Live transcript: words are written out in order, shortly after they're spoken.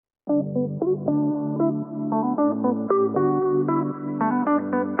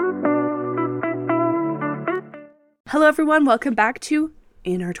Hello everyone, welcome back to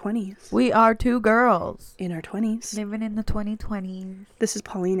In Our 20s. We are two girls In our 20s. living in the 2020s. This is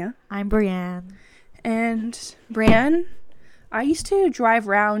Paulina. I'm Brienne. And Brienne, I used to drive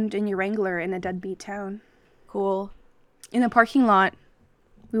around in your Wrangler in a deadbeat town. Cool. In the parking lot,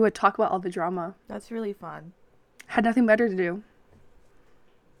 we would talk about all the drama. That's really fun. Had nothing better to do.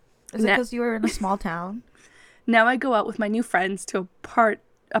 Is it because you were in a small town? Now I go out with my new friends to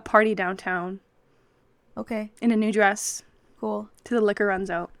a party downtown Okay. in a new dress Cool. till the liquor runs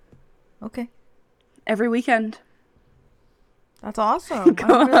out. Okay. Every weekend. That's awesome.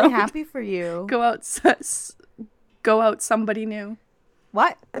 Go I'm really out. happy for you. Go out somebody new.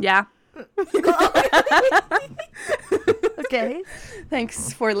 What? Yeah. Okay.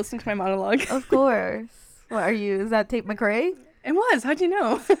 Thanks for listening to my monologue. Of course. What are you? Is that Tate McRae? It was. How'd you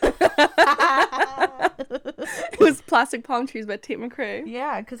know? It was Plastic Palm Trees by Tate McRae.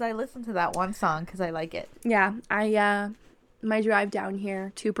 Yeah, because I listened to that one song because I like it. Yeah, my drive down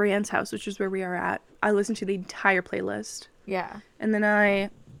here to Brienne's house, which is where we are at, I listened to the entire playlist. Yeah. And then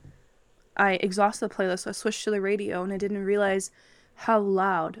I exhausted the playlist, so I switched to the radio, and I didn't realize how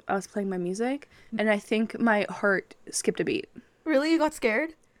loud I was playing my music, and I think my heart skipped a beat. Really? You got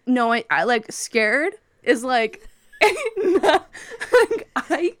scared? No, I like, scared is like... like,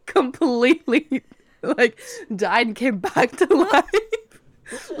 I completely died and came back to life.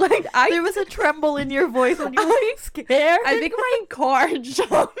 There was a tremble in your voice when you were scared. I think my car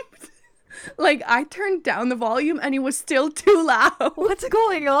jumped. I turned down the volume and it was still too loud. What's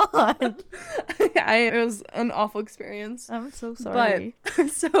going on? It was an awful experience. I'm so sorry.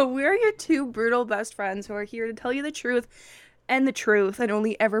 But so we're your two brutal best friends who are here to tell you the truth and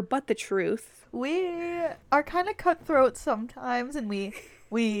only ever but the truth. We are kind of cutthroat sometimes, and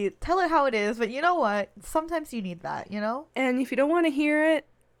we tell it how it is, but you know what? Sometimes you need that, you know? And if you don't want to hear it,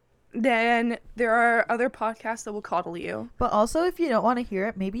 then there are other podcasts that will coddle you. But also, if you don't want to hear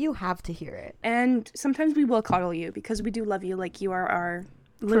it, maybe you have to hear it. And sometimes we will coddle you because we do love you like you are our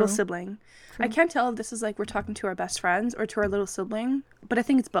little sibling. True. I can't tell if this is like we're talking to our best friends or to our little sibling, but I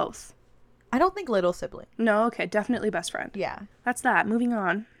think it's both. I don't think little sibling. No, okay, definitely best friend. Yeah. That's that. Moving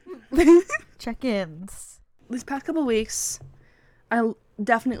on. Check-ins. These past couple weeks, I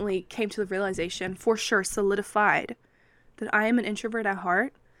definitely came to the realization, for sure, solidified, that I am an introvert at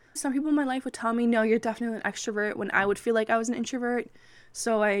heart. Some people in my life would tell me, no, you're definitely an extrovert, when I would feel like I was an introvert,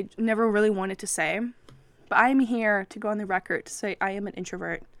 so I never really wanted to say. But I am here to go on the record to say I am an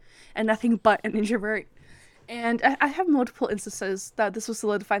introvert, and nothing but an introvert. And I have multiple instances that this was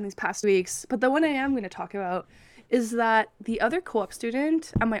solidified in these past weeks, but the one I am going to talk about is that the other co-op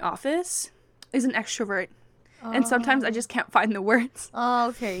student at my office is an extrovert. And sometimes I just can't find the words. Oh,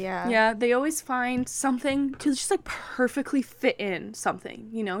 okay, yeah. Yeah, they always find something to just perfectly fit in something,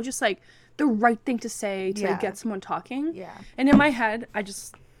 just the right thing to say to get someone talking. Yeah. And in my head,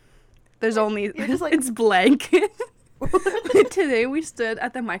 there's only, You're just it's blank. Today we stood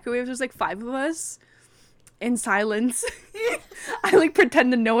at the microwave, there's 5 of us in silence. I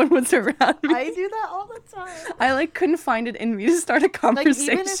pretended no one was around me. I do that all the time. I couldn't find it in me to start a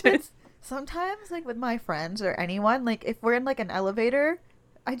conversation. Even if it's sometimes with my friends or anyone, if we're in an elevator,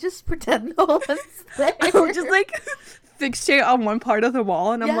 I just pretend no one's there. I'll just fixate on one part of the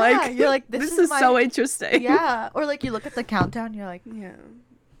wall, and I'm you're this is so interesting. Yeah, or you look at the countdown, you're like,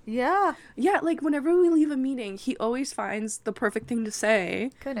 yeah. Whenever we leave a meeting, he always finds the perfect thing to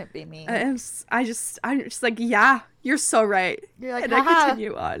say. Couldn't be me. And I'm just yeah, you're so right. You're like, and haha. I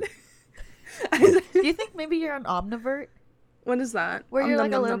continue on. Do you think maybe you're an omnivert? What is that? Where you're a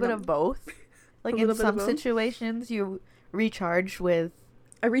little bit of both? In some both? situations, you recharge with...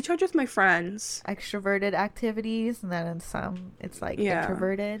 I recharge with my friends. Extroverted activities, and then in some, it's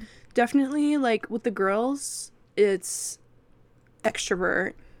introverted. Definitely, with the girls, it's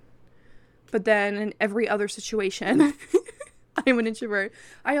extrovert. But then in every other situation, I'm an introvert.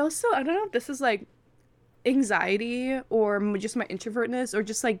 I don't know if this is anxiety or just my introvertness or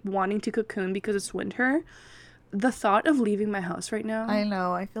just wanting to cocoon because it's winter. The thought of leaving my house right now, I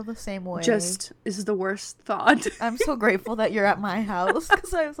know, I feel the same way. Just is the worst thought. I'm so grateful that you're at my house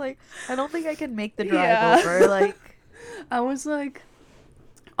because I was I don't think I can make the drive over. I was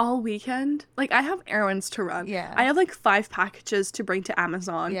all weekend, I have errands to run. Yeah. I have 5 packages to bring to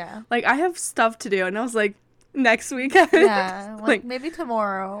Amazon. Yeah. I have stuff to do, and I was next weekend. Yeah, maybe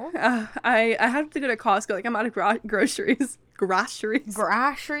tomorrow. I have to go to Costco. I'm out of groceries. But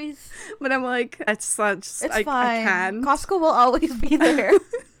I'm it's such. It's I fine. can't. Costco will always be there.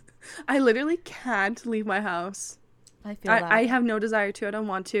 I literally can't leave my house. I feel that. I have no desire to. I don't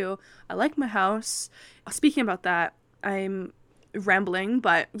want to. I like my house. Speaking about that, I'm rambling,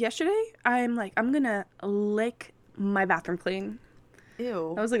 but yesterday I'm like, I'm gonna lick my bathroom clean.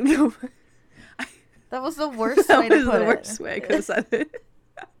 Ew. I was like, no. That was the worst That way to was put the it. worst way I could have said it.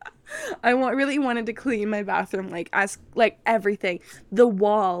 Really wanted to clean my bathroom, like everything, the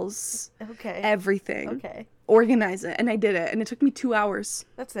walls, Okay. everything, Okay. organize it, and I did it, and it took me 2 hours.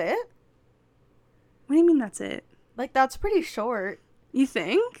 That's it? What do you mean that's it? Like, that's pretty short. You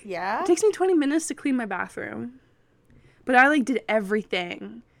think? Yeah? It takes me 20 minutes to clean my bathroom, but I like did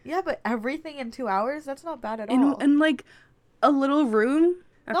everything Yeah, but everything in 2 hours? That's not bad at all. in like a little room.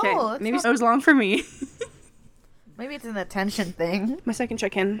 Okay, No, it's maybe not. it was long for me. Maybe it's an attention thing. My second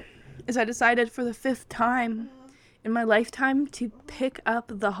check-in is I decided for the 5th time in my lifetime to pick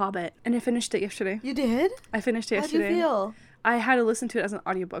up The Hobbit, and I finished it yesterday. You did? I finished it How'd you yesterday. feel? I had to listen to it as an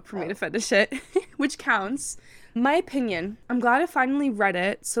audiobook for me to finish it, which counts. My opinion, I'm glad I finally read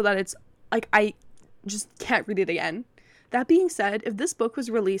it so that it's like I just can't read it again. That being said, if this book was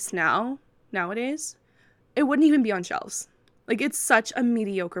released nowadays, it wouldn't even be on shelves. Like, it's such a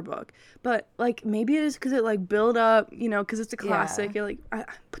mediocre book. But, like, maybe it is because it, like, build up, you know, because it's a classic. Yeah. It, like,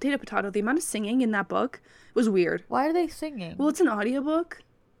 potato. The amount of singing in that book was weird. Why are they singing? Well, it's an audiobook.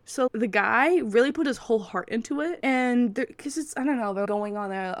 So the guy really put his whole heart into it. And, because it's, I don't know, they're going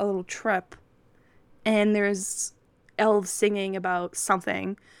on a little trip. And there's elves singing about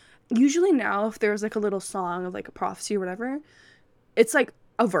something. Usually now, if there's, like, a little song of, like, a prophecy or whatever, it's, like,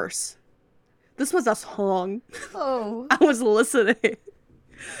 a verse. This was a song. Oh. I was listening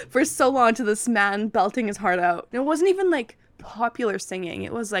for so long to this man belting his heart out. And it wasn't even, like, popular singing.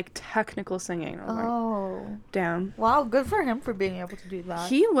 It was, like, technical singing. I was like, Oh. damn. Wow, good for him for being able to do that.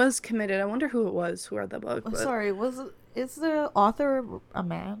 He was committed. I wonder who it was who read the book. Oh, But sorry, is the author a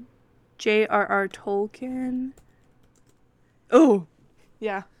man? J.R.R. Tolkien. Oh.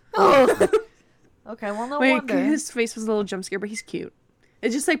 Yeah. Oh. Okay, well, no Wait, wonder. his face was a little jump scare, but he's cute. It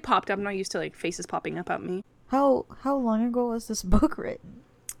just, like, popped up. I'm not used to, like, faces popping up at me. How long ago was this book written?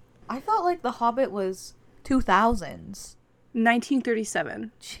 I thought, like, The Hobbit was 2000s.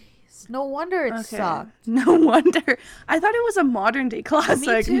 1937. Jeez, no wonder it sucked. No wonder. I thought it was a modern day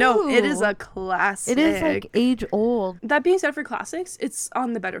classic. Me No, too. it is a classic. It is, like, age old. That being said, for classics, it's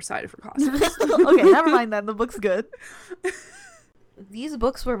on the better side for classics. Okay, never mind then. The book's good. These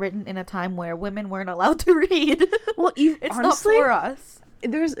books were written in a time where women weren't allowed to read. Well, it's honestly, not for us.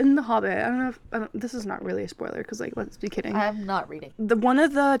 There's in The Hobbit. I don't know if this is not really a spoiler because, like, let's be kidding. I'm not reading. One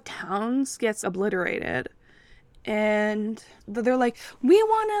of the towns gets obliterated, and they're like, we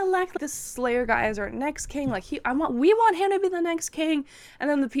want to elect this Slayer guy as our next king. Like, we want him to be the next king. And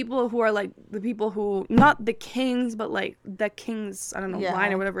then the people who are like the people who not the kings, but like the king's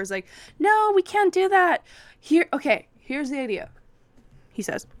line or whatever is like, no, we can't do that. Here's the idea. He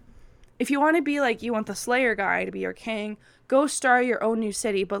says, if you want to be like, you want the Slayer guy to be your king, go start your own new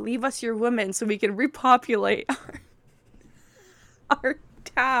city, but leave us your women so we can repopulate our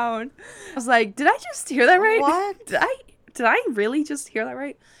town. I was like, did I just hear that right? What? Did I really just hear that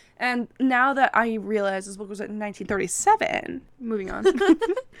right? And now that I realize this book was in 1937, moving on. Do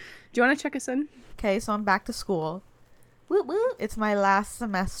you want to check us in? Okay, so I'm back to school. Woo woo. It's my last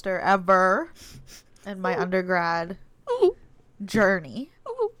semester ever in my undergrad journey.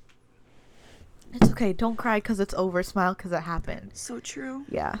 It's okay. Don't cry because it's over. Smile because it happened. So true.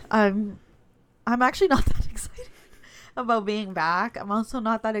 Yeah. I'm actually not that excited about being back. I'm also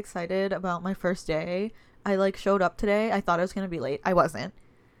not that excited about my first day. I like showed up today. I thought I was going to be late. I wasn't.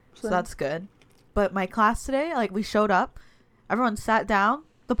 So that's good. But my class today, like we showed up. Everyone sat down.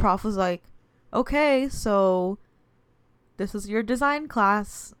 The prof was like, okay, so this is your design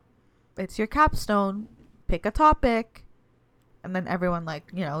class. It's your capstone. Pick a topic. And then everyone like,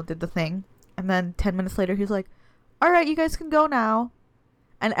 did the thing. And then 10 minutes later, he's like, all right, you guys can go now.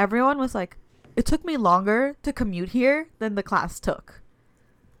 And everyone was like, it took me longer to commute here than the class took.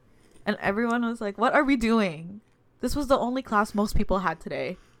 And everyone was like, what are we doing? This was the only class most people had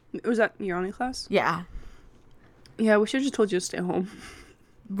today. Was that your only class? Yeah. Yeah, we should have just told you to stay home.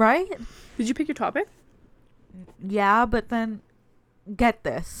 Right? Did you pick your topic? Yeah, but then get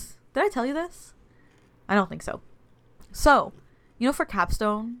this. Did I tell you this? I don't think so. So, for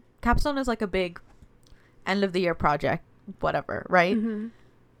capstone is like a big end of the year project, whatever, right? Mm-hmm.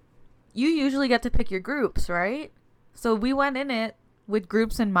 You usually get to pick your groups, right? So we went in it with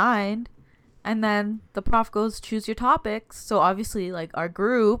groups in mind, and then the prof goes, choose your topics. So obviously, like, our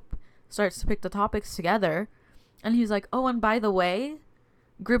group starts to pick the topics together, and he's like, oh, and by the way,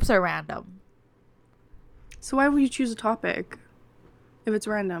 groups are random. So why would you choose a topic if it's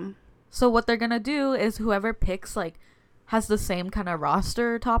random? So what they're gonna do is whoever picks, like, has the same kind of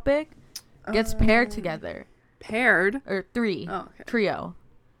roster topic gets paired together. Paired? Or three. Oh, okay. Trio.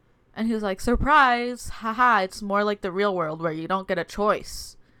 And he was like, surprise, haha, it's more like the real world where you don't get a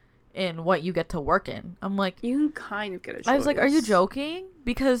choice in what you get to work in. I'm like, you can kind of get a choice. I was like, are you joking?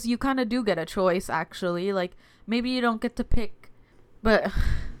 Because you kind of do get a choice, actually. Like, maybe you don't get to pick. But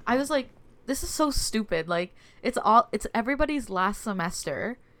I was like, this is so stupid. Like, it's everybody's last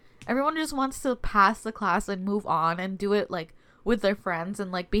semester. Everyone just wants to pass the class and move on and do it, like, with their friends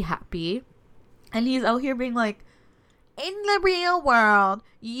and, like, be happy. And he's out here being like, in the real world,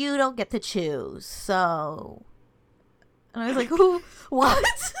 you don't get to choose. So. And I was like, who?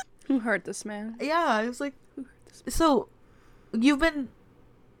 What? Who hurt this man? Yeah, I was like, so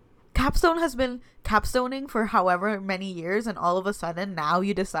Capstone has been capstoning for however many years, and all of a sudden now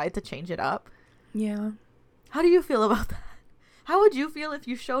you decide to change it up. Yeah. How do you feel about that? How would you feel if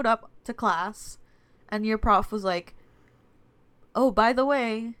you showed up to class and your prof was like, oh, by the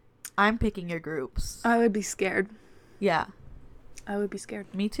way, I'm picking your groups? I would be scared. Yeah. I would be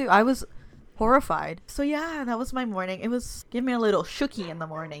scared. Me too. I was horrified. So yeah, that was my morning. It was give me a little shooky in the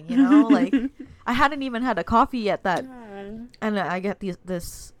morning, you know? Like, I hadn't even had a coffee yet and I get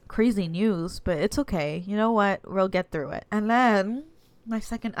this crazy news, but it's okay. You know what? We'll get through it. And then my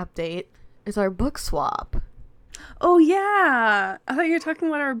second update is our book swap. Oh yeah. I thought you were talking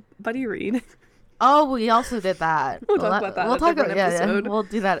about our buddy read. Oh, we also did that. We'll talk about that. We'll talk about episode. Yeah. We'll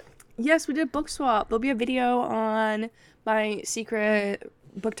do that. Yes, we did book swap. There'll be a video on my secret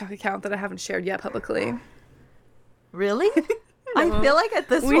book talk account that I haven't shared yet publicly. Really? No. I feel like at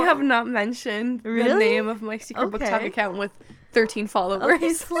this we have not mentioned the name of my secret book talk account with 13 followers.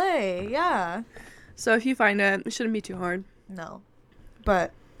 Okay, slay. Yeah. So if you find it shouldn't be too hard. No.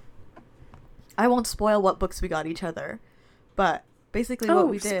 But I won't spoil what books we got each other. But basically what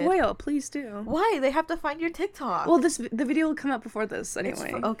we did. Spoil, please do. Why? They have to find your TikTok. Well, the video will come out before this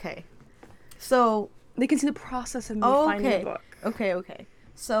anyway. Okay. So they can see the process of me finding the book. Okay.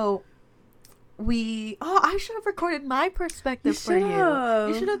 So I should have recorded my perspective for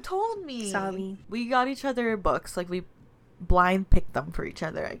you. You should have told me. Sorry. We got each other books. Like, we blind picked them for each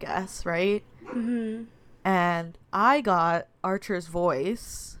other, I guess, right? Mm-hmm. And I got Archer's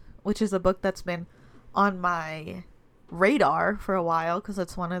Voice, which is a book that's been on my radar for a while because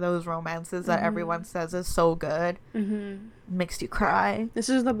it's one of those romances that everyone says is so good. Mm-hmm. Makes you cry. This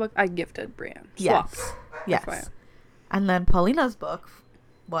is the book I gifted Brian. Yes. And then Paulina's book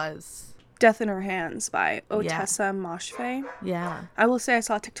was Death in Her Hands by Otessa Moshfegh. Yeah. I will say I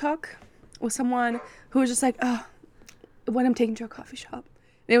saw a TikTok with someone who was just like, oh, when I'm taken to a coffee shop.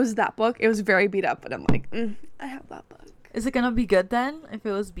 And it was that book. It was very beat up, but I'm like, I have that book. Is it gonna be good then if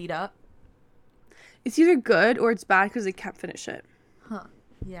it was beat up? It's either good or it's bad because they can't finish it. Huh.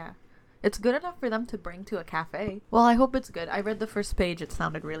 Yeah. It's good enough for them to bring to a cafe. Well, I hope it's good. I read the first page. It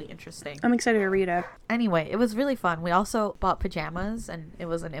sounded really interesting. I'm excited to read it. Anyway, it was really fun. We also bought pajamas, and it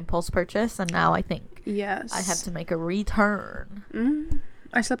was an impulse purchase, and now I think I have to make a return.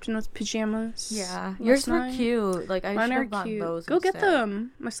 I slept in those pajamas. Yeah. Yours were cute. Like, I should have gotten those Go instead. get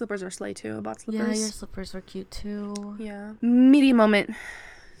them. My slippers are slay, too. I bought slippers. Yeah, your slippers were cute, too. Yeah. Media moment.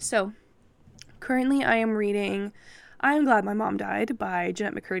 So, currently I am reading I'm Glad My Mom Died by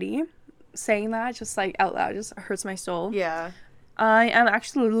Jeanette McCurdy. Saying that just like out loud just hurts my soul. Yeah. I am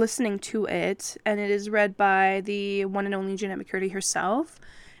actually listening to it, and it is read by the one and only Jeanette McCurdy herself.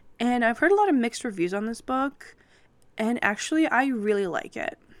 And I've heard a lot of mixed reviews on this book, and actually I really like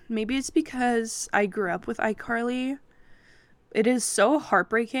it. Maybe it's because I grew up with iCarly. It is so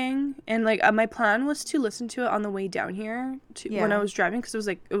heartbreaking, and like my plan was to listen to it on the way down here when I was driving, because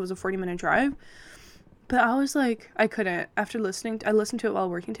it was a 40-minute drive. But I was like, I couldn't. After listening, I listened to it while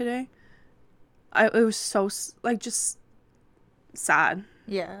working today. It was so, like, just sad.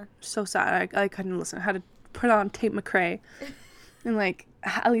 Yeah. So sad. I couldn't listen. I had to put on Tate McRae and, like,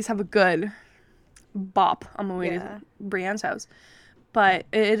 at least have a good bop on my way to Brienne's house. But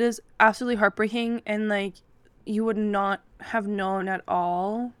it is absolutely heartbreaking, and, like, you would not have known at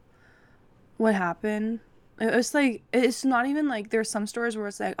all what happened. It was, like, it's not even, like, there's some stories where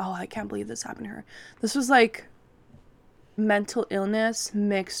it's like, oh, I can't believe this happened to her. This was, like, mental illness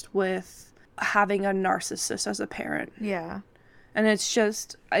mixed with having a narcissist as a parent. Yeah. And it's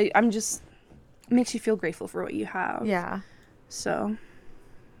just I'm just makes you feel grateful for what you have. Yeah. So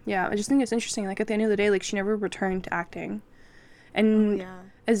yeah, I just think it's interesting, like at the end of the day, like she never returned to acting. And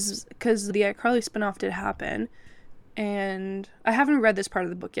as because the iCarly spinoff did happen, and I haven't read this part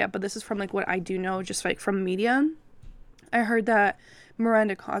of the book yet, but this is from like what I do know just like from media. I heard that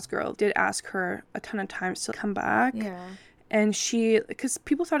Miranda Cosgrove did ask her a ton of times to come back. Yeah. And because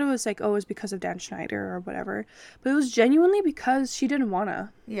people thought it was like, oh, it was because of Dan Schneider or whatever. But it was genuinely because she didn't want to.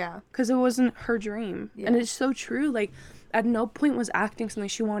 Yeah. Because it wasn't her dream. Yeah. And it's so true. Like, at no point was acting something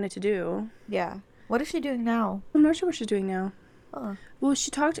she wanted to do. Yeah. What is she doing now? I'm not sure what she's doing now. Oh. Well,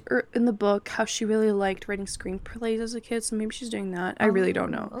 she talked in the book how she really liked writing screenplays as a kid, so maybe she's doing that. I really don't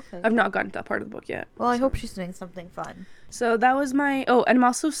know. Okay. I've not gotten to that part of the book yet. Well, I hope she's doing something fun. So that was my... Oh, and I'm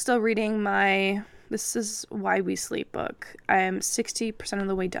also still reading my... This is Why We Sleep book. I am 60% of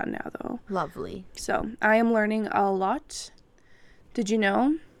the way done now, though. Lovely. So I am learning a lot. Did you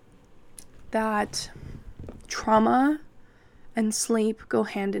know that trauma and sleep go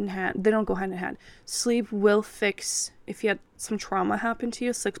hand in hand? They don't go hand in hand. Sleep will fix... If you had some trauma happen to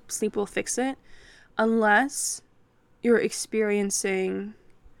you, sleep will fix it. Unless you're experiencing,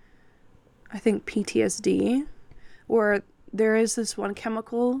 I think, PTSD, or there is this one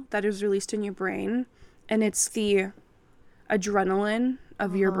chemical that is released in your brain, and it's the adrenaline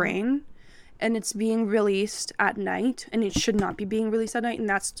of your brain, and it's being released at night, and it should not be being released at night, and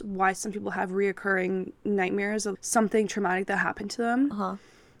that's why some people have reoccurring nightmares of something traumatic that happened to them.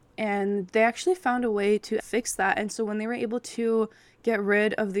 And they actually found a way to fix that, and so when they were able to get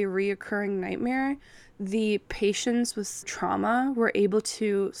rid of the reoccurring nightmare, the patients with trauma were able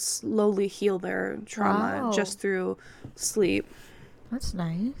to slowly heal their trauma just through sleep. That's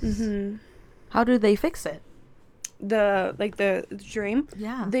nice. How do they fix it? The dream?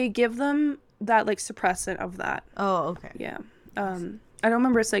 Yeah. They give them that, like, suppressant of that. Oh, okay. Yeah. I don't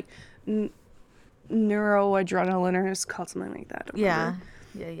remember. It's like neuroadrenaline, or it's called something like that. Yeah.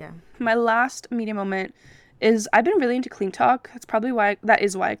 My last media moment is I've been really into clean talk. That's probably why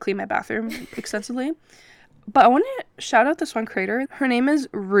I clean my bathroom extensively. But I want to shout out this one creator. Her name is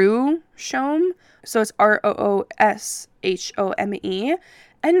Roo Shome. So it's ROOSHOME.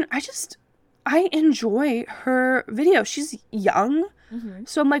 And I enjoy her video. She's young.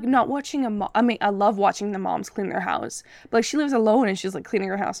 So I'm like not watching I love watching the moms clean their house. But like she lives alone and she's like cleaning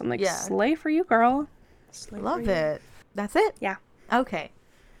her house. I'm like, slay for you, girl. Love it. That's it? Yeah. Okay.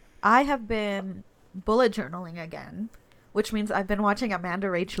 I have been bullet journaling again, which means I've been watching Amanda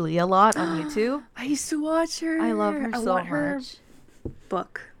Rachel Lee a lot on YouTube. I used to watch her. I love her so much. Her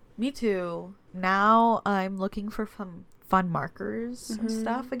book. Me too. Now I'm looking for some fun markers and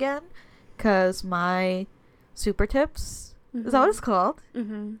stuff again, because my super tips, is that what it's called?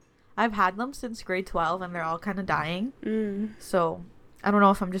 I've had them since grade 12 and they're all kind of dying. So I don't know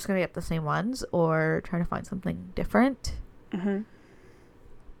if I'm just going to get the same ones or try to find something different.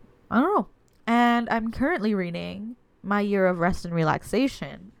 I don't know. And I'm currently reading My Year of Rest and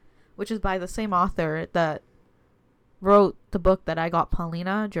Relaxation, which is by the same author that wrote the book that I got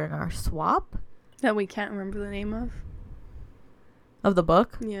Paulina during our swap. That we can't remember the name of the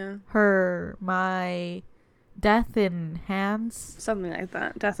book. Yeah. My Death in Hands. Something like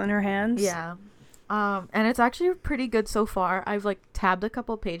that. Death in Her Hands. Yeah. And it's actually pretty good so far. I've like tabbed a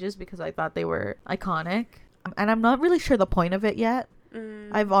couple pages because I thought they were iconic. And I'm not really sure the point of it yet.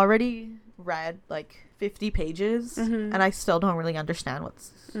 I've already read like 50 pages and I still don't really understand what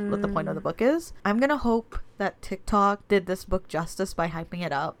the point of the book is. I'm gonna hope that TikTok did this book justice by hyping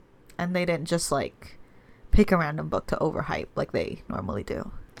it up and they didn't just like pick a random book to overhype like they normally do.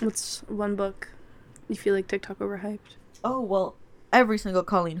 What's one book you feel like TikTok overhyped? Oh, well, every single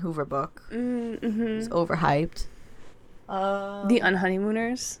Colleen Hoover book is overhyped. The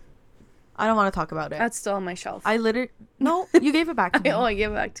Unhoneymooners. I don't want to talk about it. That's still on my shelf. No, you gave it back to me. I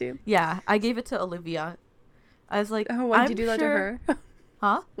gave it back to you. Yeah, I gave it to Olivia. I was like, why'd you do that to her?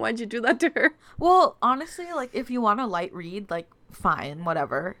 Huh? Why'd you do that to her? Well, honestly, like, if you want a light read, like, fine,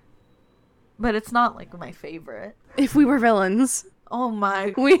 whatever. But it's not, like, my favorite. If We Were Villains. Oh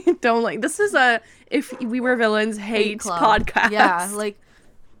my. We don't like... This is a If We Were Villains hate podcast. Yeah, like,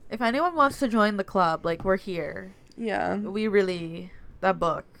 if anyone wants to join the club, like, we're here. Yeah. We really... That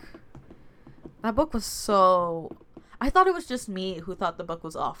book was so... I thought it was just me who thought the book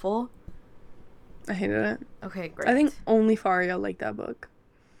was awful. I hated it. Okay, great. I think only Faria liked that book.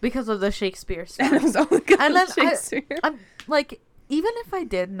 Because of the Shakespeare stuff. And it was only because of Shakespeare. I'm, like, even if I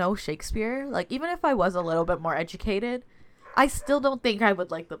did know Shakespeare, like, even if I was a little bit more educated, I still don't think I would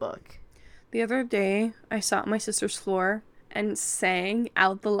like the book. The other day, I sat on my sister's floor and sang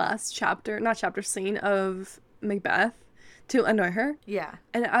out the last scene of Macbeth to annoy her. Yeah.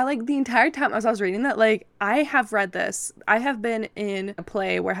 And I, like, the entire time as I was reading that, like, I have read this. I have been in a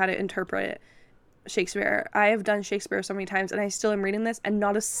play where I had to interpret Shakespeare. I have done Shakespeare so many times, and I still am reading this, and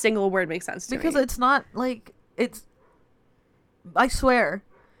not a single word makes sense to me. Because it's not, like, I swear,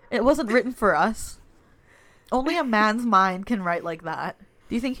 it wasn't written for us. Only a man's mind can write like that.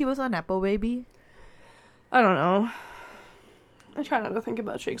 Do you think he was a Nepo baby? I don't know. I try not to think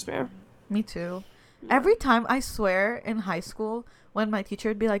about Shakespeare. Me too. Yeah. Every time, I swear, in high school, when my teacher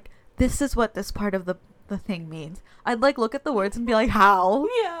would be like, this is what this part of the thing means, I'd like look at the words and be like, how?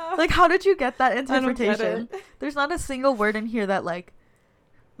 Yeah. Like, how did you get that I don't get interpretation? it. There's not a single word in here that like,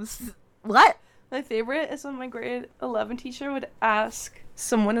 what? My favorite is when my grade 11 teacher would ask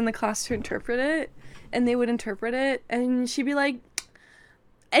someone in the class to interpret it, and they would interpret it, and she'd be like,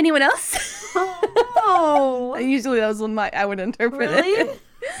 anyone else? Oh. And usually that was when I would interpret Really? it.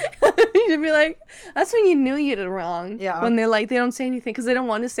 She'd be like, that's when you knew you did it wrong. Yeah. When they're like, they don't say anything because they don't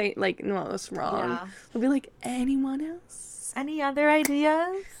want to say, like, no, that's wrong. Yeah. They'll be like, anyone else? Any other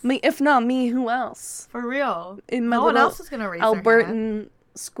ideas? Me, if not me, who else? For real. In my No one little else is gonna raise their hand. Albertan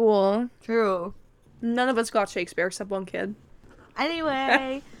school, True. none of us got Shakespeare except one kid.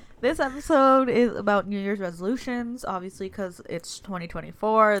 Anyway, this episode is about New Year's resolutions, obviously, because it's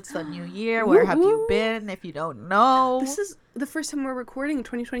 2024. It's the new year. Where have you been if you don't know? This is the first time we're recording in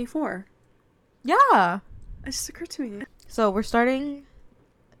 2024. Yeah. It just occurred to me. So we're starting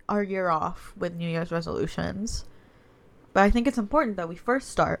our year off with New Year's resolutions. But I think it's important that we first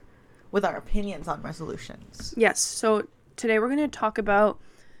start with our opinions on resolutions. Yes, so today we're going to talk about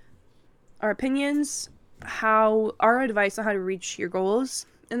our opinions, how our advice on how to reach your goals,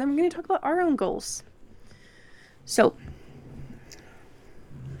 and then we're going to talk about our own goals. So,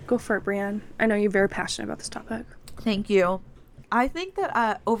 go for it, Brianne. I know you're very passionate about this topic. Thank you. I think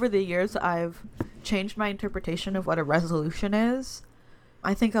that over the years, I've changed my interpretation of what a resolution is.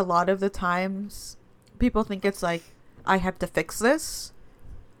 I think a lot of the times people think it's like, I have to fix this,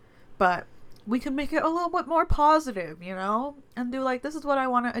 but we can make it a little bit more positive, you know, and do like, this is what I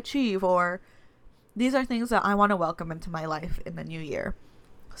want to achieve, or these are things that I want to welcome into my life in the new year.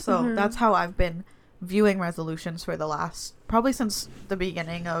 So that's how I've been viewing resolutions for the last, probably since the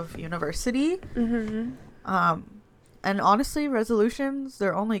beginning of university. And honestly, resolutions,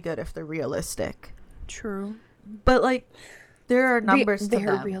 they're only good if they're realistic. True. But like, there are numbers to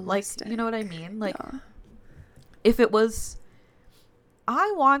they're them. realistic. Like, you know what I mean? Like, Yeah. if it was,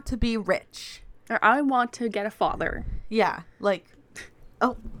 I want to be rich. Or I want to get a father. Yeah, like,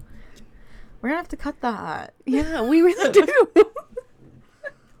 oh, we're gonna have to cut that. Yeah, we really do.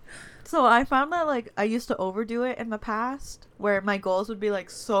 So I found that, like, I used to overdo it in the past, where my goals would be, like,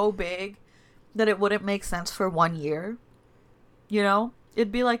 so big that it wouldn't make sense for 1 year. You know?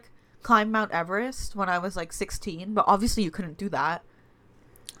 It'd be, like, climb Mount Everest when I was, like, 16, but obviously you couldn't do that.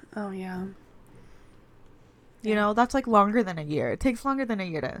 Oh, yeah. You know? That's, like, longer than a year. It takes longer than a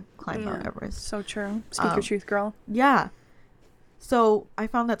year to climb Mount Yeah, Everest. so true. Speak your truth, girl. Yeah. So I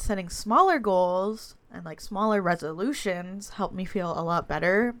found that setting smaller goals and, like, smaller resolutions helped me feel a lot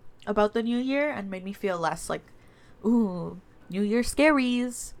better about the new year and made me feel less like, ooh, New Year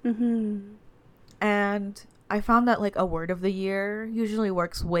scaries. And I found that, like, a word of the year usually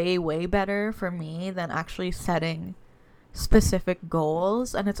works way, way better for me than actually setting specific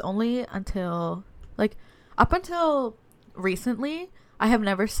goals. And it's only until, like, up until recently, I have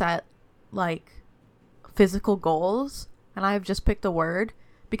never set, like, physical goals, and I have just picked a word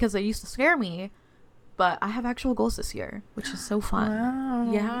because they used to scare me. But I have actual goals this year, which is so fun.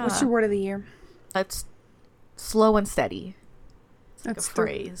 Wow. Yeah. What's your word of the year? That's slow and steady. It's like That's a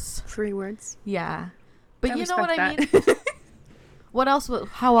phrase. 3 words. Yeah. But I you know what I mean? respect that. What else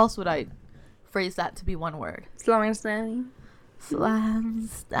how else would I phrase that to be one word? Slow and steady. Slow and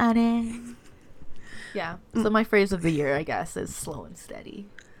steady. Yeah. So my phrase of the year, I guess, is slow and steady.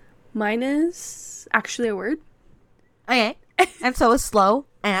 Mine is actually a word. Okay. And so is slow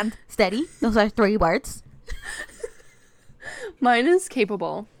and steady. Those are 3 words. Mine is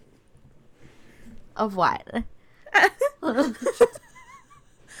capable. Of what?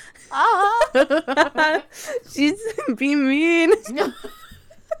 She's being mean.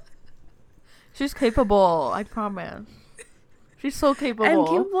 She's capable, I promise. She's so capable. I'm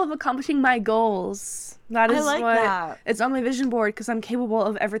capable of accomplishing my goals. That is I like what that. it's on my vision board because I'm capable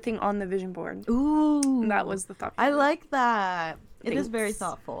of everything on the vision board. Ooh. And that was the thought. I like that. It is very Thanks.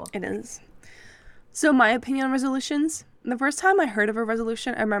 thoughtful. It is. So my opinion on resolutions. The first time I heard of a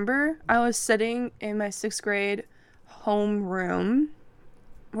resolution, I remember I was sitting in my 6th grade homeroom.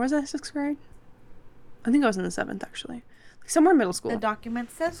 Where was I, 6th grade? I think I was in the 7th, actually. Like somewhere in middle school. The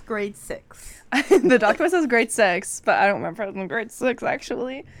document says grade 6. The document says grade 6, but I don't remember if I was in grade 6,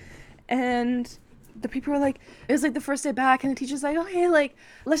 actually. And the people were like, it was like the first day back, and the teacher's like, okay, like,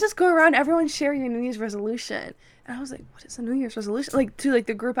 let's just go around, everyone share your New Year's resolution. And I was like, what is a New Year's resolution? Like, to, like,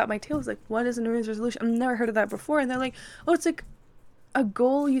 the group at my table was like, what is a New Year's resolution? I've never heard of that before. And they're like, oh, it's like a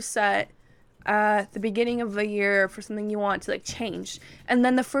goal you set at the beginning of the year for something you want to, like, change. And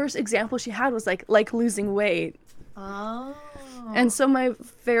then the first example she had was, like losing weight. Oh. And so my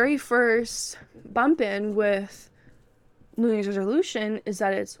very first bump in with New Year's resolution is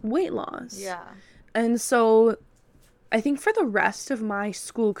that it's weight loss. Yeah. And so I think for the rest of my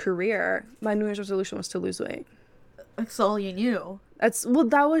school career, my New Year's resolution was to lose weight. That's all you knew.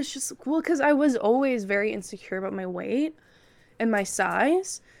 That was just, because I was always very insecure about my weight and my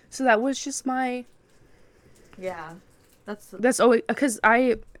size. So that was just my... Yeah. That's always, because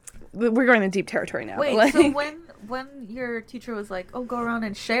we're going into deep territory now. Wait, so when your teacher was like, oh, go around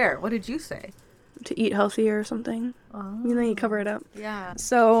and share, what did you say? To eat healthier or something. Oh. You cover it up. Yeah.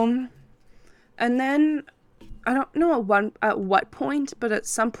 So, and then, I don't know at what point, but at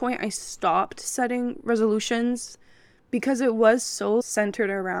some point I stopped setting resolutions because it was so centered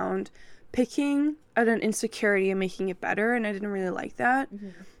around picking at an insecurity and making it better, and I didn't really like that. Mm-hmm.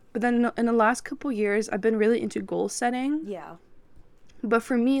 But then in the last couple years, I've been really into goal setting. Yeah. But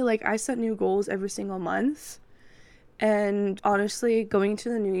for me, like, I set new goals every single month. And honestly, going into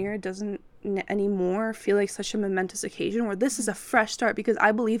the new year doesn't anymore feel like such a momentous occasion where this is a fresh start, because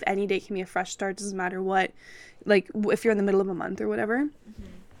I believe any day can be a fresh start. Doesn't matter what, like, if you're in the middle of a month or whatever. Mm-hmm.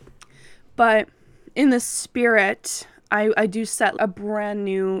 But in the spirit, I do set a brand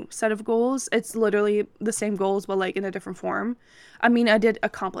new set of goals. It's literally the same goals, but like in a different form. I mean, I did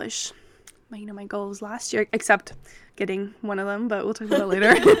accomplish my goals last year, except getting one of them, but we'll talk about that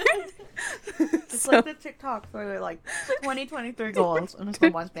later. It's like the TikTok where they're like 2023 goals and it's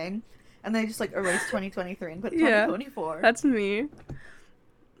the one thing, and they just like erase 2023 and put 2024. Yeah, that's me.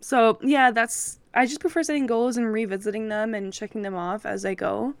 So yeah, I just prefer setting goals and revisiting them and checking them off as I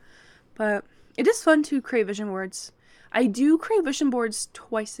go. But it is fun to create vision boards. I do create vision boards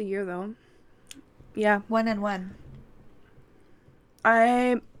twice a year though. Yeah. When and when?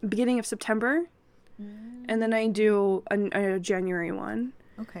 Beginning of September, and then I do a January one.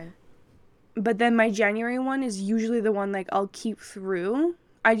 Okay. But then my January one is usually the one like I'll keep through.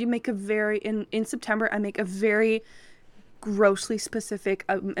 I do make in September I make a very grossly specific,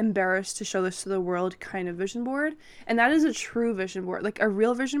 I'm embarrassed to show this to the world kind of vision board, and that is a true vision board. Like a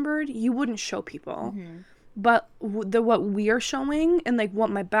real vision board you wouldn't show people. Mm-hmm. But what we are showing and like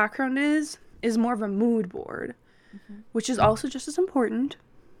what my background is more of a mood board. Mm-hmm. Which is also just as important.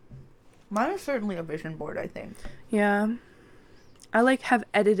 Mine is certainly a vision board, I think. Yeah. I like have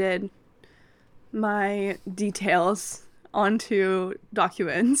edited my details onto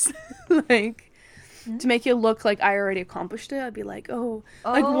documents. Like to make it look like I already accomplished it. I'd be like,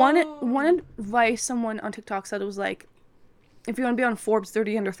 like one advice someone on TikTok said was like, if you want to be on Forbes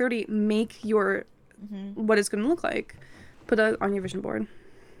 30 under 30, make your what it's going to look like. Put it on your vision board.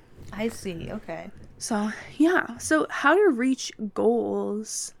 I see. Okay. So, yeah. So, how to reach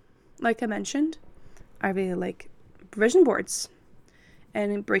goals. Like I mentioned, I really like vision boards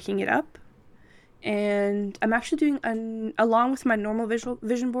and breaking it up. And I'm actually doing, along with my normal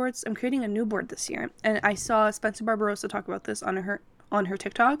vision boards, I'm creating a new board this year. And I saw Spencer Barbarossa talk about this on her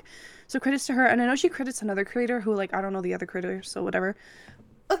TikTok. So, credits to her. And I know she credits another creator who, like, I don't know the other creator, so whatever.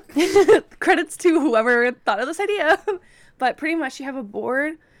 Credits to whoever thought of this idea. But pretty much you have a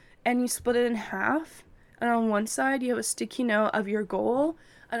board and you split it in half, and on one side you have a sticky note of your goal,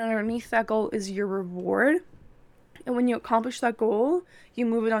 and underneath that goal is your reward, and when you accomplish that goal you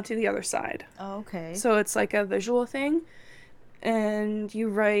move it onto the other side. Oh, okay. So it's like a visual thing, and you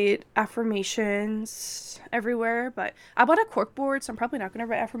write affirmations everywhere. But I bought a cork board, so I'm probably not going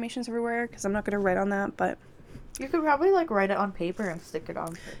to write affirmations everywhere because I'm not going to write on that. But you could probably like write it on paper and stick it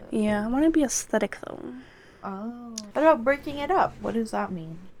on. Yeah, I want to be aesthetic though. Oh. What about breaking it up? What does that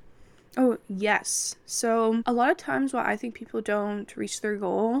mean? Oh, yes. So a lot of times why I think people don't reach their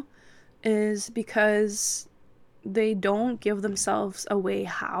goal is because they don't give themselves a way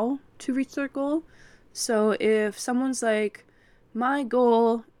how to reach their goal. So if someone's like, my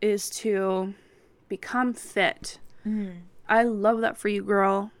goal is to become fit. I love that for you,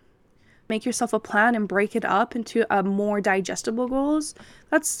 girl. Make yourself a plan and break it up into a more digestible goals.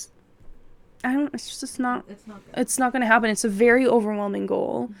 It's not going to happen. It's a very overwhelming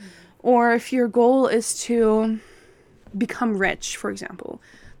goal. Mm-hmm. Or if your goal is to become rich, for example,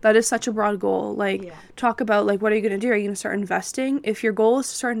 that is such a broad goal. Like, talk about, like, what are you going to do? Are you going to start investing? If your goal is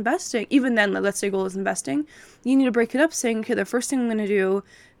to start investing, even then, let's say goal is investing, you need to break it up saying, okay, the first thing I'm going to do,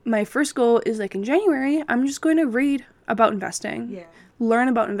 my first goal is, like, in January, I'm just going to read about investing. Yeah. Learn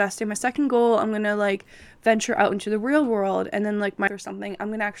about investing. My second goal, I'm going to, like, venture out into the real world. And then, like, or something, I'm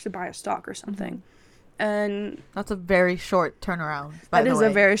going to actually buy a stock or something. Mm-hmm. And that's a very short turnaround. That is a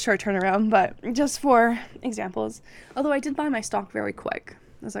very short turnaround, but just for examples. Although I did buy my stock very quick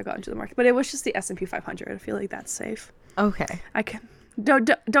as I got into the market, but it was just the S&P 500. I feel like that's safe. Okay.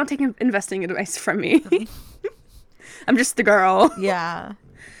 Don't take investing advice from me. I'm just the girl. Yeah.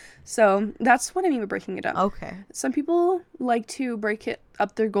 So that's what I mean by breaking it up. Okay. Some people like to break it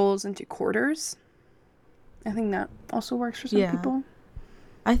up their goals into quarters. I think that also works for some people.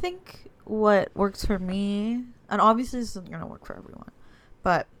 I think what works for me, and obviously this isn't gonna work for everyone,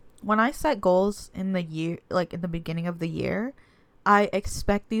 but when I set goals in the year, like in the beginning of the year, I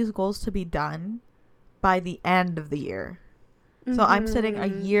expect these goals to be done by the end of the year. So I'm setting a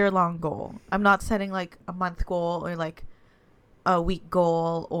year-long goal. I'm not setting like a month goal or like a week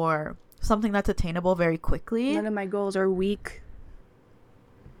goal or something that's attainable very quickly. None of my goals are week.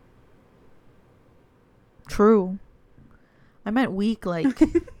 True. I meant week like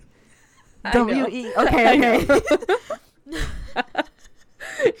W-E. Okay.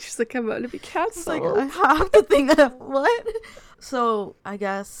 She's like, I'm about to be canceled. Like, I have to think of what? So I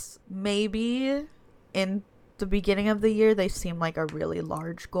guess maybe in the beginning of the year they seem like a really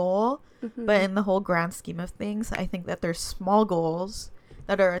large goal, but in the whole grand scheme of things, I think that there's small goals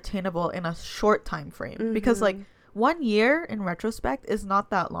that are attainable in a short time frame, because like 1 year in retrospect is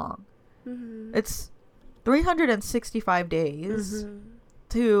not that long. It's 365 days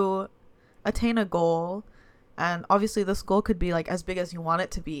to attain a goal, and obviously this goal could be like as big as you want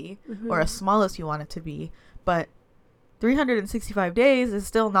it to be or as small as you want it to be, but 365 days is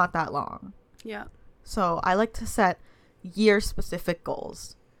still not that long. Yeah. So I like to set year-specific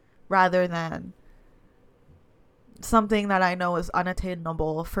goals rather than something that I know is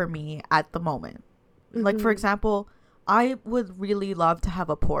unattainable for me at the moment. Like, for example, I would really love to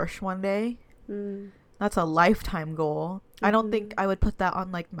have a Porsche one day. That's a lifetime goal. I don't think I would put that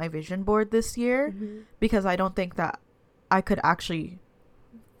on, like, my vision board this year because I don't think that I could actually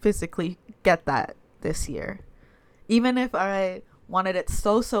physically get that this year. Even if I wanted it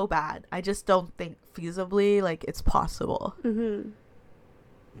so bad, I just don't think feasibly like it's possible.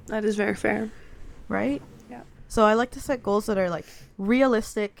 That is very fair, right? Yeah. So I like to set goals that are like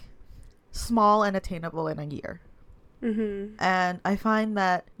realistic, small, and attainable in a year. And I find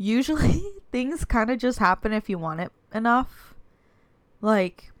that usually things kind of just happen if you want it enough.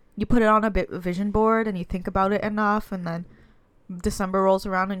 Like, you put it on a vision board and you think about it enough, and then December rolls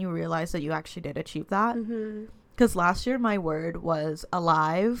around and you realize that you actually did achieve that. Because last year my word was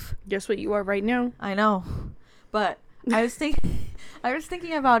alive. Guess what you are right now? I know. But I was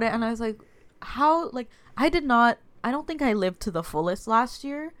thinking about it, and I was like, how, like, I don't think I lived to the fullest last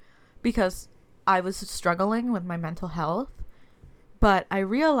year because I was struggling with my mental health. But I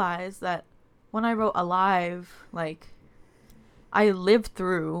realized that when I wrote alive, like, I lived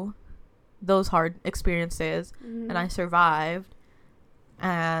through those hard experiences and I survived,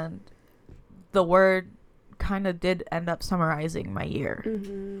 and the word kind of did end up summarizing my year.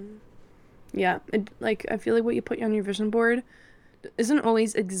 Yeah, like, I feel like what you put on your vision board isn't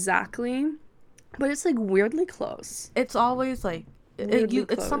always exactly, but it's like weirdly close. It's always like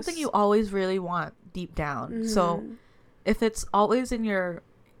it's something you always really want deep down. So if it's always in your,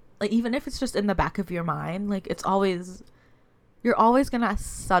 like, even if it's just in the back of your mind, like, it's always, you're always gonna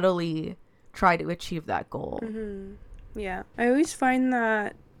subtly try to achieve that goal. Yeah, I always find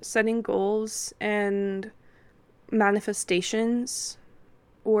that setting goals and manifestations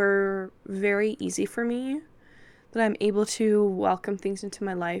were very easy for me, that I'm able to welcome things into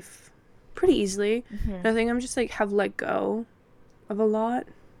my life pretty easily. And I think I'm just like have let go of a lot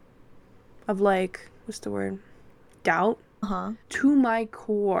of, like, what's the word, doubt. To my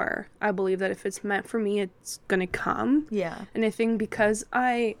core, I believe that if it's meant for me, it's gonna come. Yeah. And I think because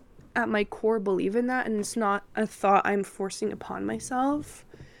I at my core believe in that, and it's not a thought I'm forcing upon myself,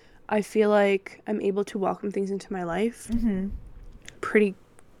 I feel like I'm able to welcome things into my life pretty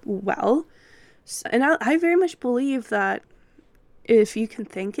well. And I very much believe that if you can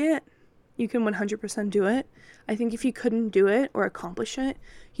think it, you can 100% do it. I think if you couldn't do it or accomplish it,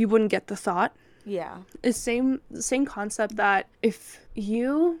 you wouldn't get the thought. Yeah. It's the same concept that if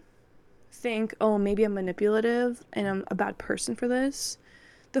you think, oh, maybe I'm manipulative and I'm a bad person for this,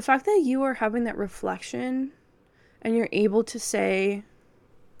 the fact that you are having that reflection and you're able to say,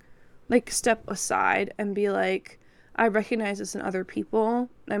 like, step aside and be like, I recognize this in other people,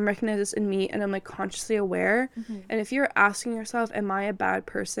 I recognize this in me, and I'm, like, consciously aware. And if you're asking yourself, am I a bad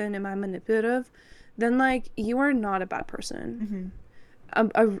person, am I manipulative, then, like, you are not a bad person.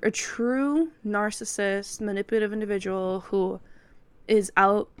 A true narcissist, manipulative individual who is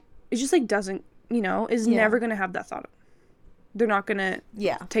out, it just, like, doesn't, is never gonna have that thought. They're not gonna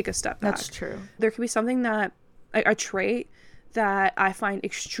take a step back. That's true. There could be something that, a trait that I find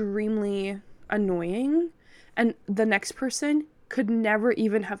extremely annoying, and the next person could never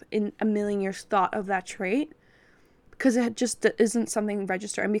even have in a million years thought of that trait, because it just isn't something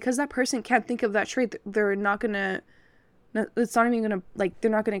registered. And because that person can't think of that trait, they're not gonna, it's not even gonna, like,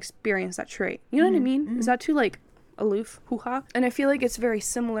 they're not gonna experience that trait. You know what I mean? Is that too, like, aloof? Hoo-ha? And I feel like it's very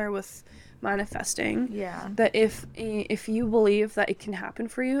similar with manifesting. Yeah. That if you believe that it can happen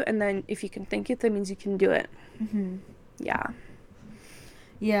for you, and then if you can think it, that means you can do it. Yeah.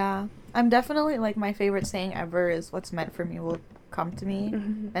 Yeah. I'm definitely, like, my favorite saying ever is what's meant for me will come to me,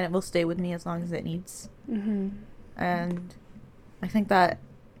 and it will stay with me as long as it needs. And I think that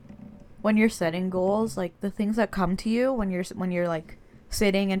when you're setting goals, like, the things that come to you when you're like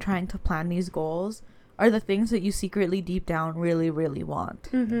sitting and trying to plan these goals are the things that you secretly deep down really, really want.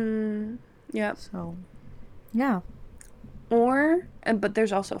 Yep. So, yeah. But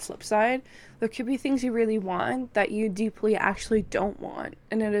there's also a flip side. There could be things you really want that you deeply actually don't want,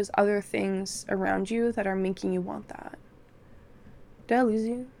 and it is other things around you that are making you want that. Did I lose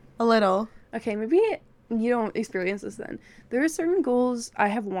you? A little. Okay, maybe you don't experience this then. There are certain goals I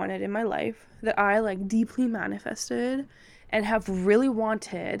have wanted in my life that I, like, deeply manifested and have really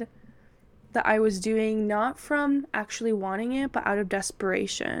wanted, that I was doing not from actually wanting it, but out of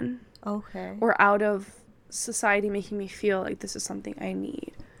desperation. Okay. Or out of society making me feel like this is something I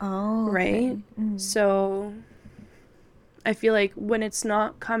need. Oh, okay. Right? So I feel like when it's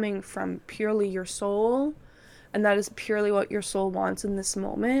not coming from purely your soul, and that is purely what your soul wants in this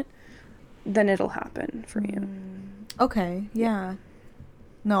moment, then it'll happen for you. Okay, yeah.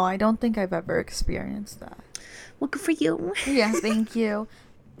 No, I don't think I've ever experienced that. Well, good for you. Yeah, thank you.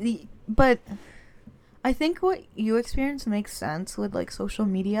 But I think what you experience makes sense with, like, social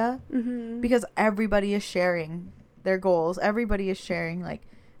media, because everybody is sharing their goals. Everybody is sharing, like,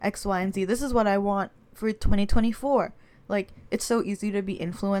 X, Y, and Z. This is what I want for 2024. Like, it's so easy to be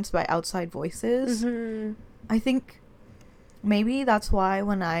influenced by outside voices. I think maybe that's why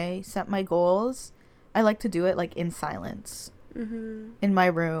when I set my goals, I like to do it, like, in silence. In my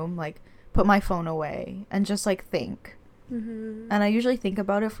room, like, put my phone away and just, like, think. And I usually think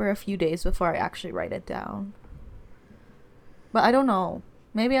about it for a few days before I actually write it down. But I don't know.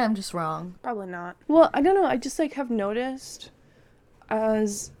 Maybe I'm just wrong. Probably not. Well, I don't know. I just, like, have noticed,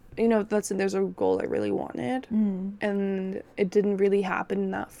 as, you know, there's a goal I really wanted, and it didn't really happen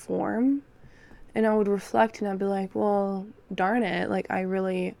in that form. And I would reflect and I'd be like, well, darn it. Like, I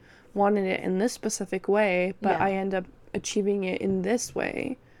really wanted it in this specific way, but I end up achieving it in this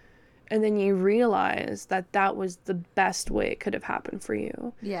way. And then you realize that that was the best way it could have happened for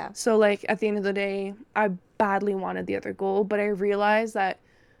you. Yeah. So, like, at the end of the day, I badly wanted the other goal, but I realized that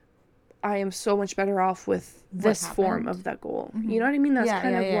I am so much better off with this form of that goal. You know what I mean? That's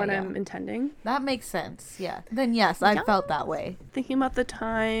kind of what I'm intending. That makes sense. Yeah. Then, yes, I felt that way. Thinking about the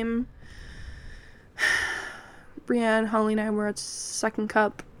time Brienne, Holly, and I were at Second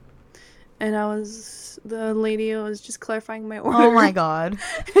Cup, and the lady was just clarifying my order. Oh my god.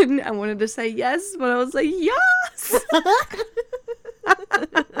 And I wanted to say yes, but I was like, yes!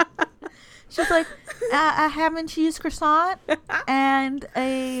 She's like, a ham and cheese croissant and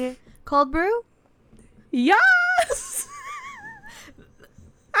a cold brew? Yes!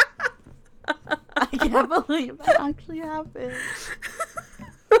 I can't believe that actually happened.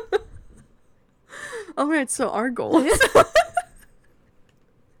 Alright, so our goals.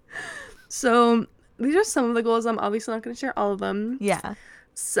 So, these are some of the goals. I'm obviously not going to share all of them. Yeah.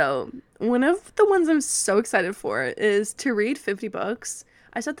 So, one of the ones I'm so excited for is to read 50 books.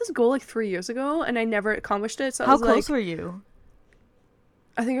 I set this goal like 3 years ago, and I never accomplished it. So how close were you?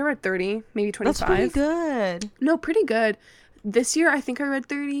 I think I read 30, maybe 25. That's pretty good. No, pretty good. This year, I think I read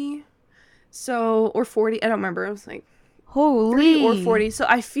 30. So, or 40. I don't remember. I was like, holy. 30 or 40. So,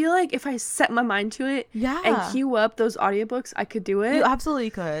 I feel like if I set my mind to it and queue up those audiobooks, I could do it. You absolutely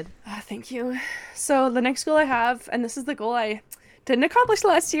could. Thank you. So, the next goal I have, and this is the goal I didn't accomplish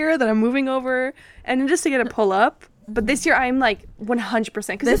last year that I'm moving over, and just to get a pull up. But this year, I'm like 100%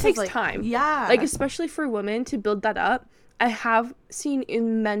 because it takes time. Yeah. Like, especially for women to build that up. I have seen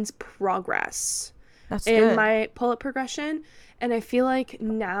immense progress in my pull-up progression, and I feel like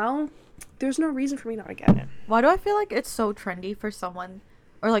now there's no reason for me not to get it. Why do I feel like it's so trendy for someone,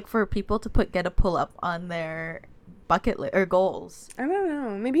 or like for people to get a pull-up on their bucket list or goals? I don't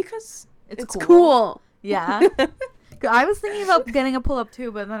know. Maybe because it's cool. Yeah. I was thinking about getting a pull-up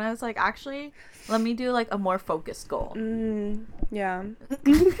too, but then I was like, actually, let me do like a more focused goal. Yeah.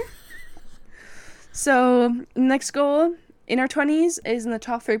 So, next goal in our 20s is in the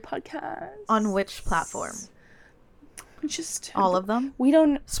top 3 podcasts. On which platform? Just all of them. We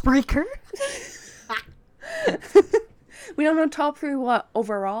don't Spreaker. We don't know top 3 what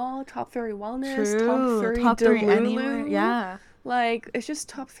overall. Top 3 wellness. True. Top 3 anywhere. Yeah. Like, it's just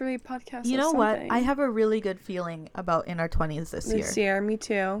top 3 podcasts. You of know what? something. I have a really good feeling about In Our 20s this year. This year, me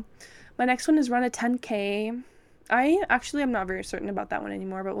too. My next one is run a 10K. I actually am not very certain about that one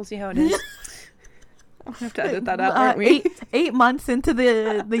anymore, but we'll see how it is. I'll have to edit that out, aren't we? 8 months into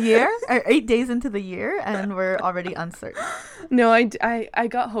the year, or 8 days into the year, and we're already uncertain. No, I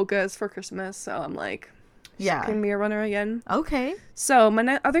got Hokas for Christmas, so I'm like, Yeah. can be a runner again. Okay. So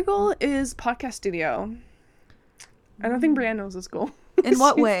my other goal is podcast studio. I don't think Brianne knows this goal. In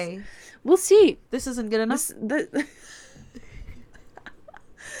what way? We'll see. This isn't good enough?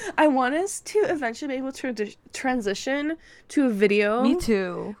 I want us to eventually be able to transition to a video. Me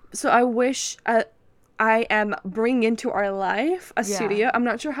too. So I wish I am bringing into our life a studio. I'm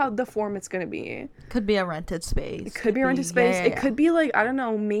not sure how the form it's going to be. Could be a rented space. It could be a rented space. Yeah. It could be like, I don't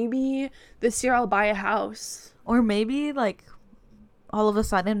know, maybe this year I'll buy a house. Or maybe like all of a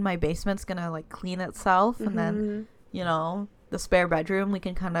sudden my basement's going to like clean itself and then, you know, the spare bedroom we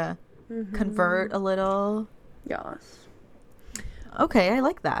can kind of convert a little. Yes. Okay, I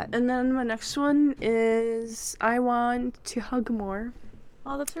like that. And then my next one is I want to hug more.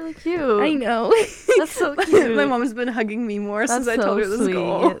 Oh, that's really cute. I know. That's so cute. My mom has been hugging me more since I told her this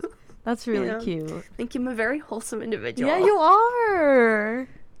goal. That's really cute. Thank you. I'm a very wholesome individual. Yeah, you are.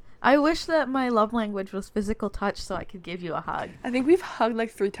 I wish that my love language was physical touch so I could give you a hug. I think we've hugged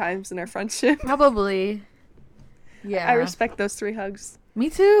like 3 times in our friendship. Probably. Yeah. I respect those 3 hugs. Me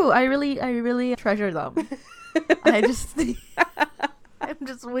too. I really treasure them. I'm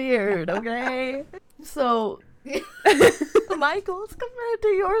just weird, okay? So my goals compared to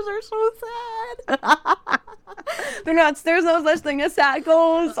yours are so sad. They're not. There's no such thing as sad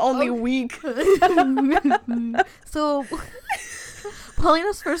goals. Only weak. So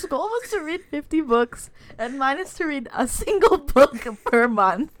Paulina's first goal was to read 50 books, and mine is to read a single book per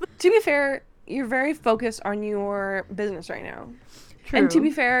month. To be fair, you're very focused on your business right now. True. And to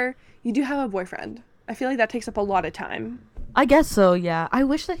be fair, you do have a boyfriend. I feel like that takes up a lot of time. I guess so, yeah. I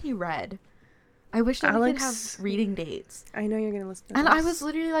wish that he read. I wish that we could Alex, have reading dates. I know you're going to listen to And this. I was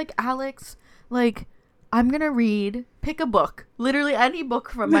literally like, Alex, like, I'm going to pick a book. Literally any book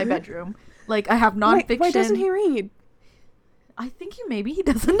from my bedroom. Like, I have nonfiction. Why doesn't he read? I think maybe he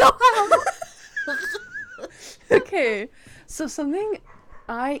doesn't know how. Okay, so something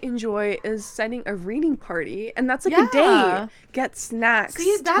I enjoy is setting a reading party, and that's like a day. Get snacks.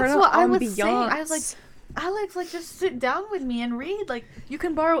 See, that's what I was saying. ambiance. I was like, Alex, like, just sit down with me and read. Like, you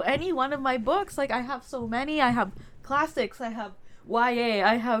can borrow any one of my books. Like, I have so many. I have classics. I have YA.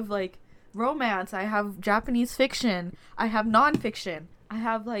 I have, like, romance. I have Japanese fiction. I have nonfiction. I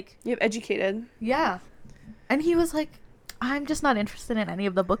have, like... You have educated. Yeah. And he was like, I'm just not interested in any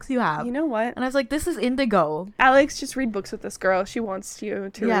of the books you have. You know what? And I was like, this is indigo. Alex, just read books with this girl. She wants you to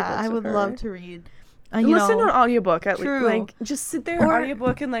read books Yeah, I would with her. love to read. Listen to an audiobook at least. True. Like, just sit there, Or,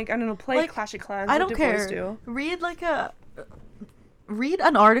 audiobook, and, like, I don't know, play like, Clash of Clans. I like don't the boys care. do. Read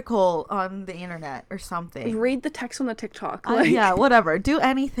an article on the internet or something. Read the text on the TikTok. Like, Yeah, whatever. Do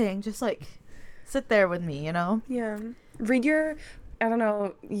anything. Just, like, sit there with me, you know? Yeah. Read your, I don't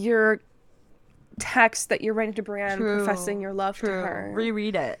know, your text that you're writing to Brianne professing your love to her.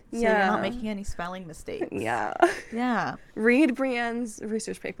 Reread it. So you're not making any spelling mistakes. Yeah. Yeah. Read Brianne's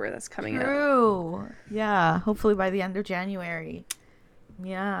research paper that's coming out. True. Yeah. Hopefully by the end of January.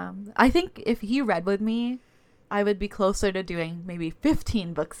 Yeah. I think if he read with me, I would be closer to doing maybe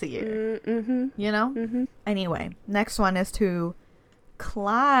 15 books a year. Mm-hmm. You know? Mm-hmm. Anyway, next one is to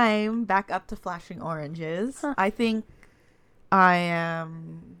climb back up to flashing oranges. I think I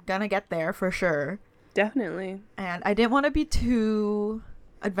am gonna get there for sure. Definitely. And I didn't want to be too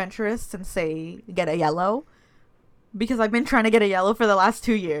adventurous and say get a yellow, because I've been trying to get a yellow for the last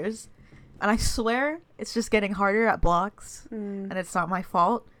 2 years. And I swear it's just getting harder at blocks. And it's not my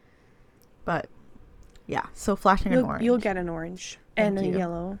fault. But yeah, so flashing an orange. You'll get an orange. Thank and you. a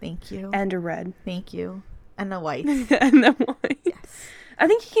yellow. Thank you. And a red. Thank you. And a white. And a white. Yes. I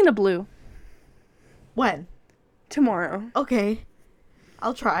think you can a blue. When? Tomorrow. Okay.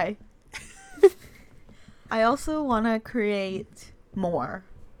 I'll try. I also want to create more.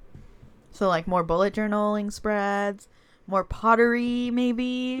 So, like, more bullet journaling spreads, more pottery,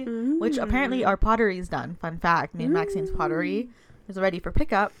 maybe, which apparently our pottery is done. Fun fact, me and Maxine's pottery is ready for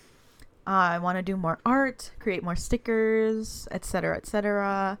pickup. I want to do more art, create more stickers, etc.,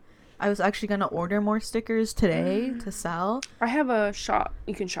 etc. I was actually going to order more stickers today to sell. I have a shop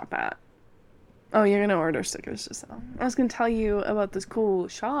you can shop at. Oh, you're going to order stickers to sell. I was going to tell you about this cool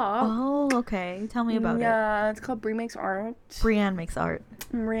shop. Oh, okay. Tell me about it. Yeah, it's called Brie Makes Art. Brianne makes art.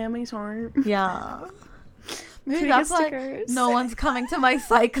 Brianne Makes Art. Yeah. Maybe Maybe that's get why stickers. no one's coming to my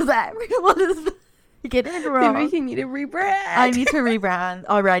site, because everyone is Get it wrong. Maybe you need to rebrand. I need to rebrand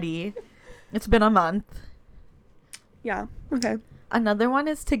already. It's been a month. Yeah. Okay. Another one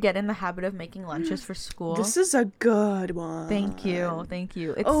is to get in the habit of making lunches for school. This is a good one. Thank you.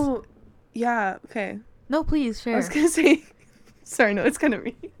 It's... Oh, yeah. Okay. No, please share. I was gonna say. Sorry, no, it's kind of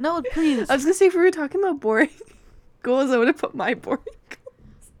me. No, please. I was gonna say if we were talking about boring goals, I would have put my boring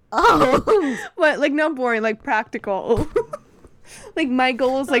goals. Oh. But like not boring, like practical. Like my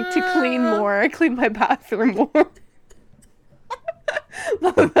goal is like to clean more, clean my bathroom more.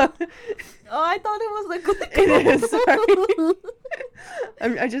 Oh, I thought it was a good goal. It is. Sorry.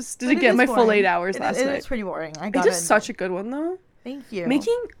 I just didn't get my full 8 hours last night. It's pretty boring. It's just such a good one though. Thank you.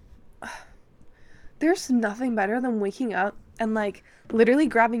 There's nothing better than waking up and like literally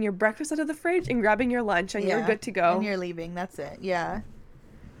grabbing your breakfast out of the fridge and grabbing your lunch and you're good to go. And you're leaving. That's it. Yeah.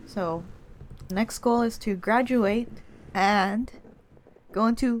 So, next goal is to graduate and go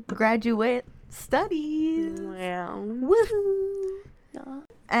into graduate studies. Wow. Woohoo! Yeah.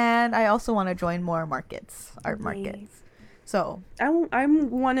 And I also want to join more markets, art markets. So I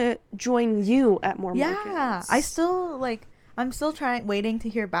want to join you at more markets. Yeah, I'm still waiting to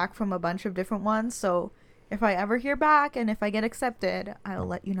hear back from a bunch of different ones. So if I ever hear back and if I get accepted, I'll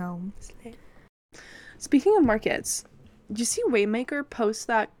let you know. Speaking of markets, did you see Waymaker post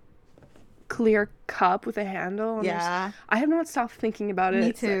that clear cup with a handle? Yeah. I have not stopped thinking about it.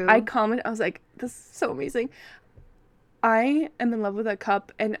 Me too. I commented, I was like, this is so amazing. I am in love with that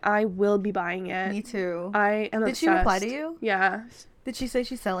cup and I will be buying it. Me too. I am Did obsessed. she reply to you? Yeah. Did she say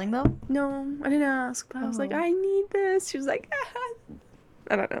she's selling them? No, I didn't ask. But I was like, I need this. She was like,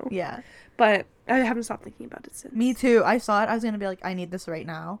 I don't know. Yeah. But I haven't stopped thinking about it since. Me too. I saw it. I was going to be like, I need this right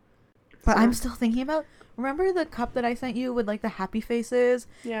now. But I'm still thinking about... Remember the cup that I sent you with like the happy faces?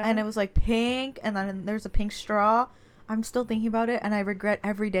 Yeah. And it was like pink and then there's a pink straw. I'm still thinking about it and I regret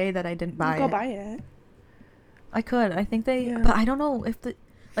every day that I didn't buy it. Go buy it. I could. I think they... Yeah. But I don't know if the...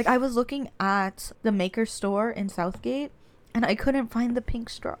 Like, I was looking at the Maker store in Southgate, and I couldn't find the pink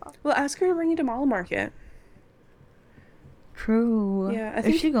straw. Well, ask her to bring you to Mall Market. True. Yeah,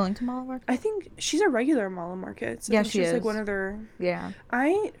 Is she going to Mall Market? I think she's a regular Mall Market. So yeah, she she's is. like one of their... Yeah.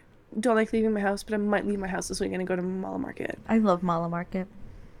 I don't like leaving my house, but I might leave my house this weekend and go to Mall Market. I love Mall Market.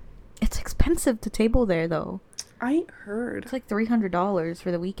 It's expensive to table there, though. I heard. It's like $300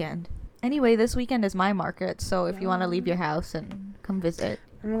 for the weekend. Anyway, this weekend is my market, so if you want to leave your house and come visit.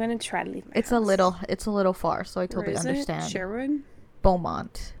 I'm going to try to leave my It's house. a little far, so I totally understand. Sherwood?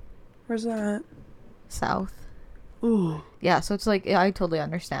 Beaumont. Where's that? South. Ooh. Yeah, so it's like, yeah, I totally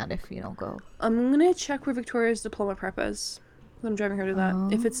understand if you don't go. I'm going to check where Victoria's diploma prep is. I'm driving her to that. Oh.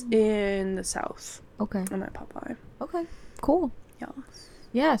 If it's in the south, Okay. I might pop by. Okay, cool. Yeah.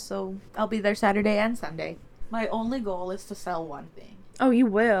 Yeah, so I'll be there Saturday and Sunday. My only goal is to sell one thing. Oh, you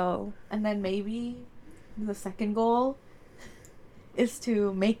will. And then maybe the second goal is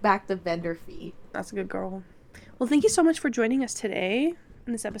to make back the vendor fee. That's a good girl. Well, thank you so much for joining us today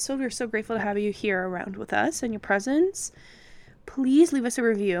in this episode. We're so grateful to have you here around with us and your presence. Please leave us a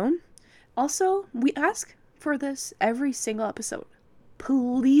review. Also, we ask for this every single episode.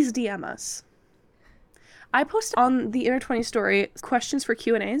 Please DM us. I posted on the Inner 20 story questions for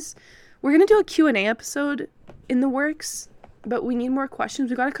Q&As. We're going to do a Q&A episode in the works, but we need more questions.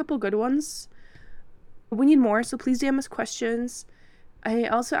 We got a couple good ones. We need more, so please DM us questions. I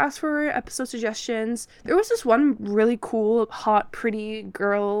also asked for episode suggestions. There was this one really cool, hot, pretty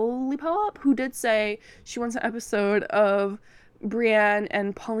girly pop who did say she wants an episode of Brienne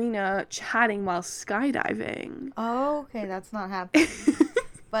and Paulina chatting while skydiving. Oh, okay, that's not happening.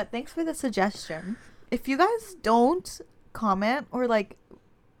 But thanks for the suggestion. If you guys don't comment or like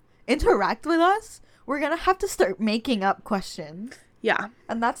interact with us, we're gonna have to start making up questions. Yeah.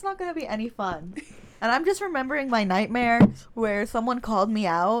 And that's not gonna be any fun. And I'm just remembering my nightmare where someone called me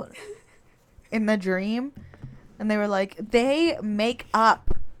out in the dream and they were like, they make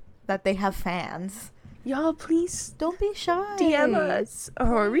up that they have fans. Y'all, please don't be shy. DM us.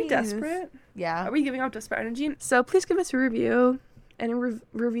 Oh, are we Please. desperate? Yeah. Are we giving out desperate energy? So please give us a review and a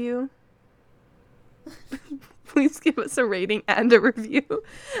review. Please give us a rating and a review.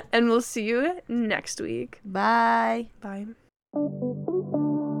 And we'll see you next week. Bye. Bye.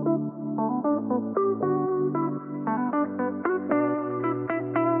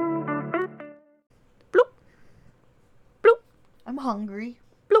 Bloop. Bloop. I'm hungry.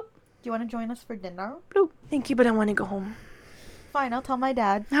 Bloop. Do you want to join us for dinner? Bloop. Thank you, but I want to go home. Fine, I'll tell my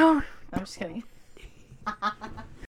dad. No. I'm just kidding.